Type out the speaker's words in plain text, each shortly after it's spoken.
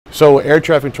So air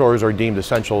traffic controllers are deemed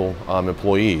essential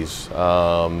employees.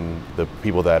 The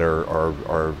people that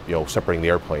are separating the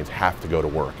airplanes have to go to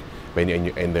work,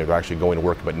 and they're actually going to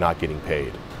work but not getting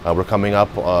paid. We're coming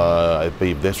up, I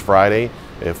believe, this Friday.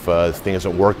 If this thing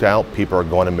isn't worked out, people are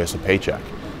going to miss a paycheck,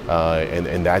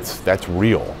 and that's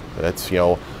real. That's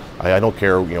I don't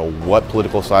care what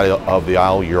political side of the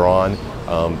aisle you're on.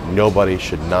 Nobody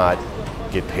should not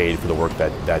get paid for the work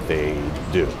that they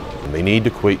do. And they need to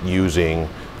quit using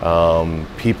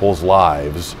people's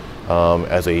lives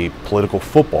as a political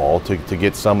football to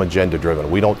get some agenda driven.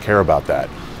 We don't care about that.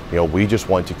 We just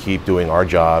want to keep doing our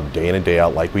job day in and day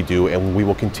out like we do, and we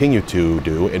will continue to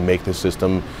do and make the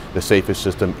system the safest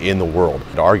system in the world.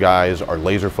 Our guys are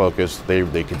laser focused.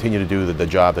 They continue to do the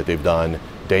job that they've done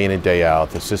day in and day out.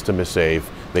 The system is safe.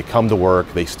 They come to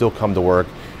work. They still come to work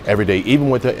every day, even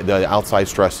with the outside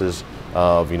stresses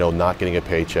of not getting a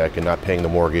paycheck and not paying the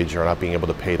mortgage or not being able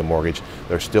to pay the mortgage.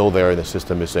 They're still there and the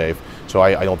system is safe. So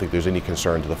I don't think there's any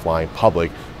concern to the flying public,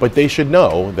 but they should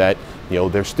know that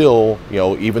they're still,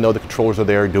 even though the controllers are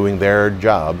there doing their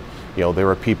job, there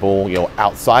are people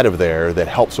outside of there that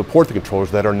help support the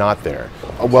controllers that are not there.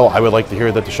 Well, I would like to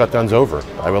hear that the shutdown's over.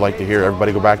 I would like to hear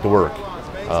everybody go back to work.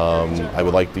 I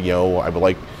would like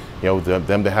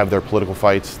them to have their political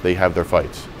fights. They have their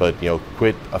fights, but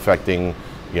quit affecting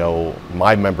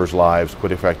my members' lives,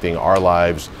 quit affecting our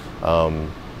lives.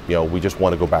 We just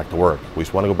want to go back to work. We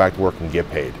just want to go back to work and get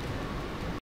paid.